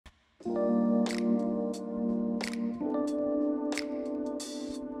Hi,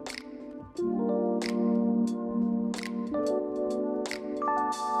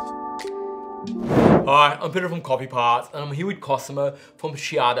 I'm Peter from Coffee Parts, and I'm here with Cosimo from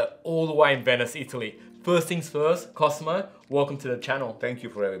Ceado, all the way in Venice, Italy. First things first, Cosimo, welcome to the channel. Thank you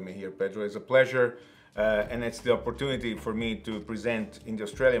for having me here, Pedro. It's a pleasure, and it's the opportunity for me to present in the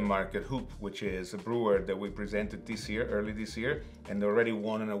Australian market Hoop, which is a brewer that we presented this year, early this year, and they already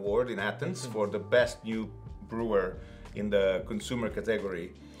won an award in Athens for the best new brewer in the consumer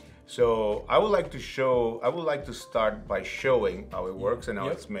category. So I would like to start by showing how it works and how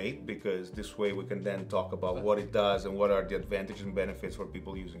it's made, because this way we can then talk about what it does and what are the advantages and benefits for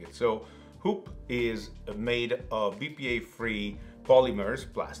people using it. So Hoop is made of BPA-free polymers,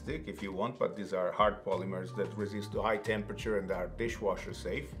 plastic if you want, but these are hard polymers that resist to high temperature and are dishwasher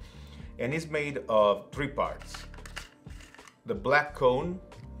safe. And it's made of 3 parts: the black cone,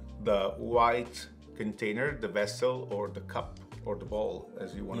 the white container, the vessel or the cup, or the bowl,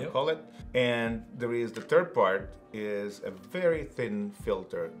 as you want to call it. And there is the third part is a very thin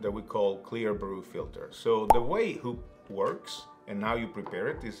filter that we call clear brew filter. So the way Hoop works and how you prepare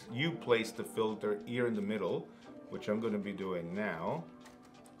it is you place the filter here in the middle, which I'm going to be doing now,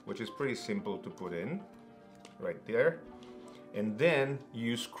 which is pretty simple to put in right there. And then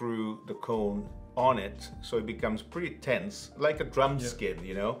you screw the cone on it so it becomes pretty tense, like a drum skin,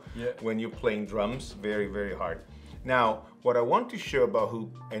 you know, when you're playing drums, very, very hard. Now, what I want to show about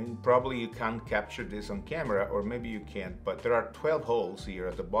Hoop, and probably you can't capture this on camera, or maybe you can't, but there are 12 holes here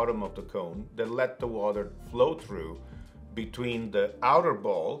at the bottom of the cone that let the water flow through between the outer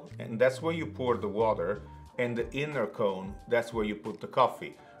ball, and that's where you pour the water, and the inner cone, that's where you put the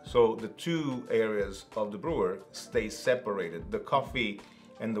coffee. So the two areas of the brewer stay separated. The coffee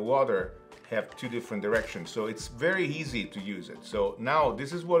and the water have 2 different directions, so it's very easy to use it. So now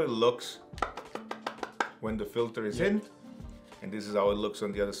this is what it looks when the filter is in, and this is how it looks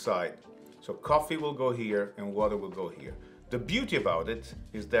on the other side. So coffee will go here and water will go here. The beauty about it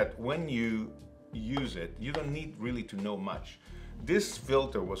is that when you use it, you don't need really to know much. This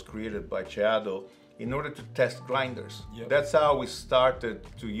filter was created by Ceado in order to test grinders. That's how we started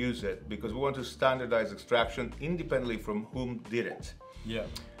to use it, because we want to standardize extraction independently from whom did it.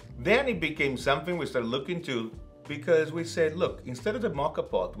 Then it became something we started looking to, because we said, look, instead of the mocha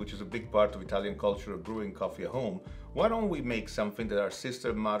pot, which is a big part of Italian culture of brewing coffee at home, why don't we make something that our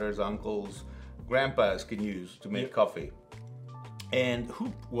sisters, mothers, uncles, grandpas can use to make coffee? And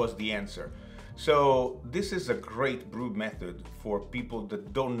Hoop was the answer. So this is a great brew method for people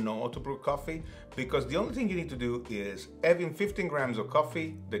that don't know how to brew coffee, because the only thing you need to do is having 15 grams of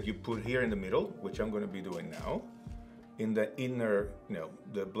coffee that you put here in the middle, which I'm going to be doing now, in the inner,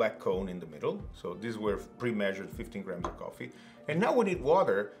 the black cone in the middle. So these were pre-measured 15 grams of coffee. And now we need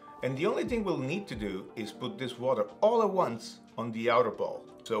water, and the only thing we'll need to do is put this water all at once on the outer ball.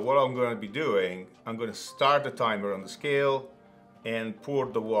 So what I'm going to be doing, I'm going to start the timer on the scale and pour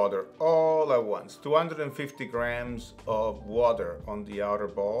the water all at once. 250 grams of water on the outer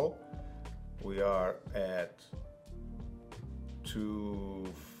ball. We are at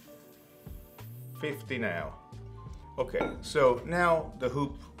 250 now. Okay, so now the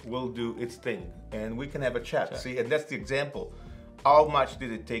Hoop will do its thing and we can have a chat. See, and that's the example. How much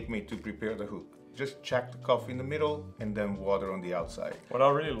did it take me to prepare the Hoop? Just chuck the coffee in the middle and then water on the outside. What I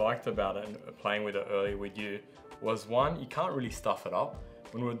really liked about it and playing with it earlier with you was, one, you can't really stuff it up.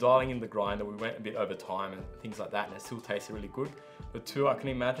 When we were dialing in the grinder, we went a bit over time and things like that, and it still tasted really good. But 2, I can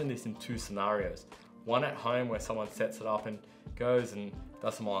imagine this in 2 scenarios. One at home where someone sets it up and goes and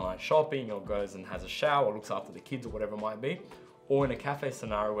does some online shopping, or goes and has a shower, or looks after the kids, or whatever it might be. Or in a cafe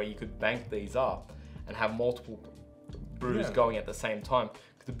scenario where you could bank these up and have multiple brews going at the same time.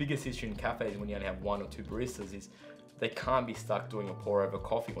 Because the biggest issue in cafes when you only have 1 or 2 baristas is they can't be stuck doing a pour over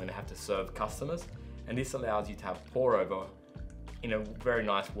coffee when they have to serve customers. And this allows you to have pour over in a very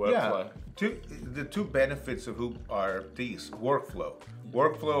nice workflow. The 2 benefits of Hoop are these: workflow.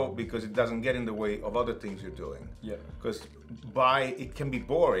 Workflow because it doesn't get in the way of other things you're doing. Because it can be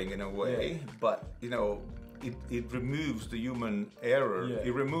boring in a way, but it removes the human error.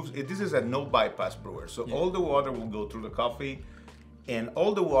 It removes it. This is a no bypass brewer, so all the water will go through the coffee, and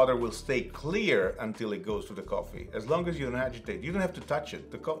all the water will stay clear until it goes to the coffee. As long as you don't agitate, you don't have to touch it.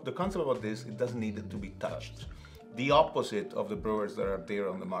 The concept about this, it doesn't need it to be touched. The opposite of the brewers that are there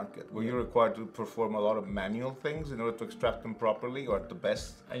on the market, where you're required to perform a lot of manual things in order to extract them properly or at the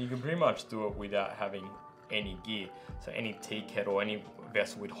best. And you can pretty much do it without having any gear. So any tea kettle, any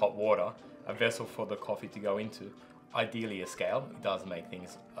vessel with hot water, a vessel for the coffee to go into, ideally a scale. It does make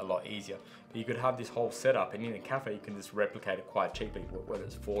things a lot easier. But you could have this whole setup, and in a cafe you can just replicate it quite cheaply, whether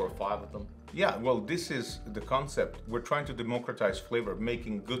it's 4 or 5 of them. Yeah, well, this is the concept. We're trying to democratize flavor,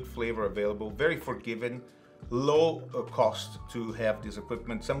 making good flavor available, very forgiving, low cost to have this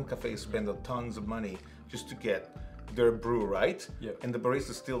equipment. Some cafes spend tons of money just to get their brew right, and the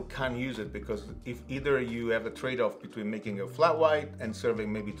barista still can't use it, because if either you have a trade-off between making a flat white and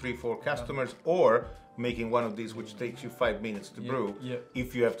serving maybe 3-4 customers, or making one of these which takes you 5 minutes to brew,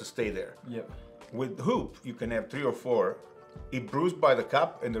 if you have to stay there. With Hoop, you can have 3 or 4. It brews by the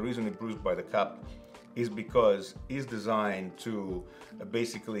cup, and the reason it brews by the cup is because it's designed to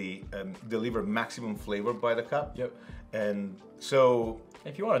basically deliver maximum flavor by the cup. And so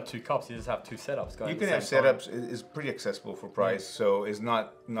if you wanted 2 cups, you just have 2 setups going. You can have setups. It's pretty accessible for price, so it's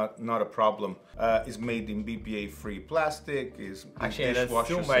not a problem. It's made in BPA-free plastic. Actually, and it's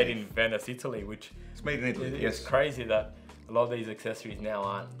still made in Venice, Italy, which it's made in Italy. It's crazy that a lot of these accessories now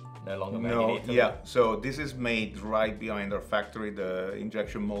aren't no longer made in Italy. Yeah, so this is made right behind our factory. The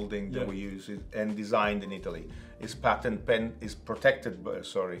injection molding that we use and designed in Italy. It's protected by,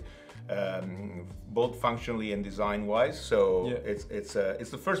 both functionally and design-wise. So it's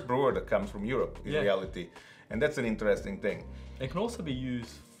the first brewer that comes from Europe in reality, and that's an interesting thing. It can also be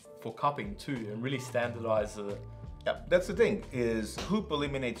used for cupping too, and really standardize the. Yeah, that's the thing. Is Hoop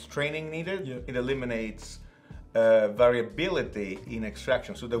eliminates training needed. It eliminates variability in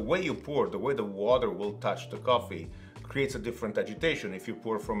extraction. So the way you pour, the way the water will touch the coffee, creates a different agitation. If you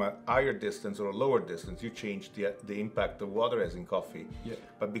pour from a higher distance or a lower distance, you change the impact the water has in coffee.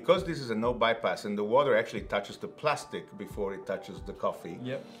 But because this is a no bypass, and the water actually touches the plastic before it touches the coffee,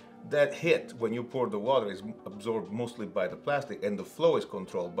 that hit when you pour the water is absorbed mostly by the plastic, and the flow is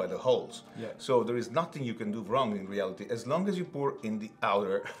controlled by the holes. So there is nothing you can do wrong in reality, as long as you pour in the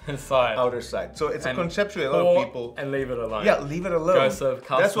outer side. So it's a conceptually, a lot of people and leave it alone. Yeah, leave it alone. Go serve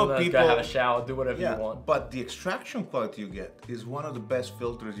customers, that's what people, go have a shower, do whatever you want. But the extraction quality you get is one of the best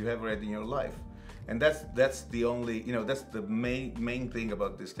filters you ever had in your life, and that's the only, that's the main thing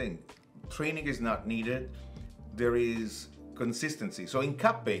about this thing. Training is not needed. There is consistency. So in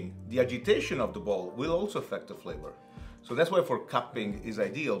cupping, the agitation of the bowl will also affect the flavor. So that's why for cupping is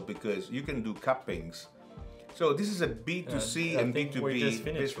ideal, because you can do cuppings. So this is a B2C and B2B. We just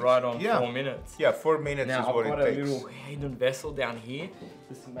finished business. Right on 4 minutes. Yeah, 4 minutes now, is what it takes. I've got a little hidden vessel down here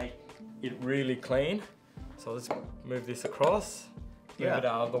just to make it really clean. So let's move this across, move it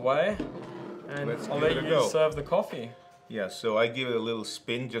out of the way, and I'll let you serve the coffee. Yeah, so I give it a little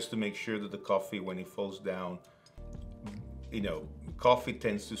spin just to make sure that the coffee, when it falls down, coffee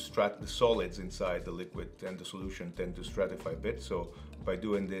tends to the solids inside the liquid and the solution tend to stratify a bit. So by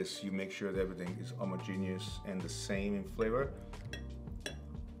doing this, you make sure that everything is homogeneous and the same in flavor.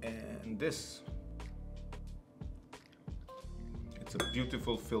 And this, it's a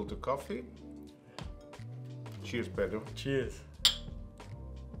beautiful filter coffee. Cheers, Pedro. Cheers.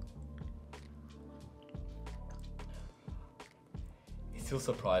 It still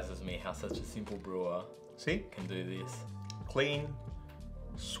surprises me how such a simple brewer can do this. Clean,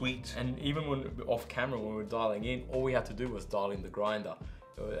 sweet. And even when off camera, when we were dialing in, all we had to do was dial in the grinder.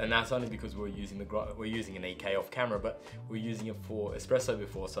 And that's only because we're using an EK off camera, but we're using it for espresso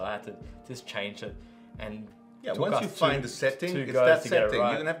before, so I had to just change it. And yeah, once you find the setting, it's that setting.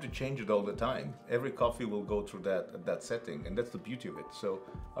 You don't have to change it all the time. Every coffee will go through that setting, and that's the beauty of it. So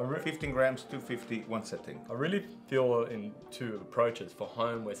 15 grams, 250, one setting. I really feel in 2 approaches for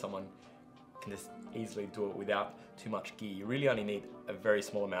home, where someone can just easily do it without too much gear. You really only need a very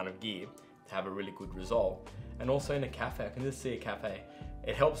small amount of gear to have a really good result. And also in a cafe, I can just see a cafe,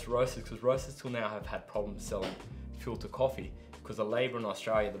 it helps roasters, because roasters till now have had problems selling filter coffee, because the labour in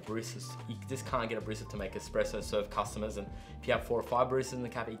Australia, the baristas, you just can't get a barista to make espresso, serve customers, and if you have 4 or 5 baristas in the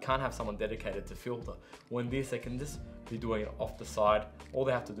cafe, you can't have someone dedicated to filter. When they can just be doing it off the side. All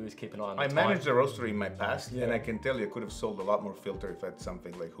they have to do is keep an eye on the time. I managed a roastery in my past, and I can tell you I could have sold a lot more filter if I had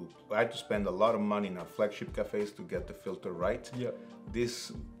something like Hoop. I had to spend a lot of money in our flagship cafes to get the filter right.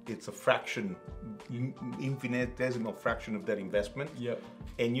 It's a fraction, infinitesimal fraction of that investment,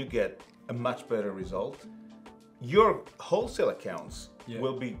 and you get a much better result. Your wholesale accounts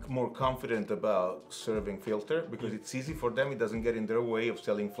will be more confident about serving filter because it's easy for them. It doesn't get in their way of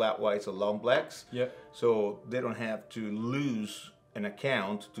selling flat whites or long blacks. So they don't have to lose an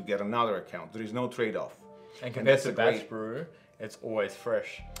account to get another account. There is no trade-off. And compared to batch brew, it's always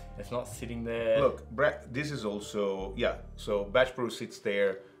fresh. It's not sitting there. Look, this is also, so batch brew sits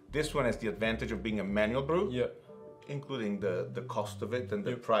there. This one has the advantage of being a manual brew. Including the cost of it and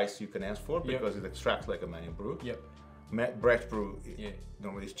the price you can ask for because it extracts like a manual brew. Breath brew, Yeah.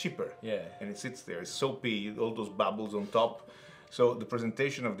 normally it's cheaper. Yeah. And it sits there, it's soapy, all those bubbles on top. So the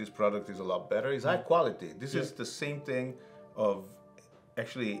presentation of this product is a lot better. It's high quality. This is the same thing of,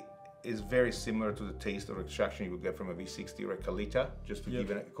 actually, is very similar to the taste or extraction you would get from a V60 or a Kalita, just to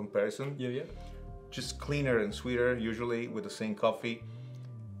give a comparison. Yeah. Just cleaner and sweeter, usually with the same coffee.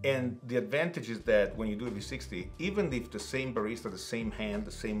 And the advantage is that when you do a V60, even if the same barista, the same hand,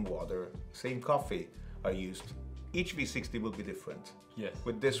 the same water, same coffee are used, each V60 will be different. Yes.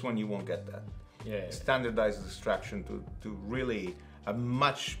 With this one, you won't get that. Yeah. Standardizes extraction to really a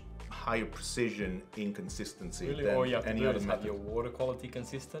much higher precision in consistency Really, than all you have to any do other is have method. your water quality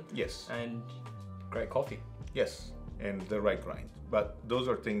consistent. Yes. And great coffee. Yes, and the right grind. But those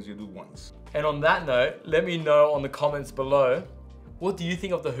are things you do once. And on that note, let me know on the comments below, what do you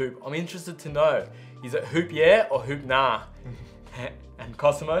think of the hoop? I'm interested to know. Is it hoop yeah or hoop nah? And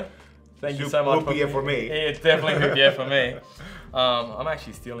Cosimo, thank you so much. Hoop yeah for me. Yeah, it's definitely hoop yeah for me. I'm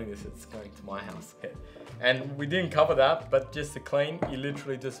actually stealing this, it's going to my house. And we didn't cover that, but just to clean, you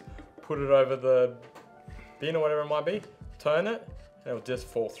literally just put it over the bin or whatever it might be, turn it, and it'll just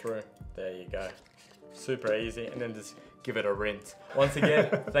fall through. There you go. Super easy, and then just give it a rinse. Once again,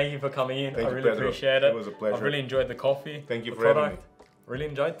 thank you for coming in. I really appreciate it. It was a pleasure. I've really enjoyed the coffee. Thank you the for having product. Really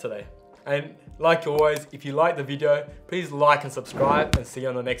enjoyed today. And like always, if you like the video, please like and subscribe, and see you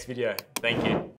on the next video. Thank you.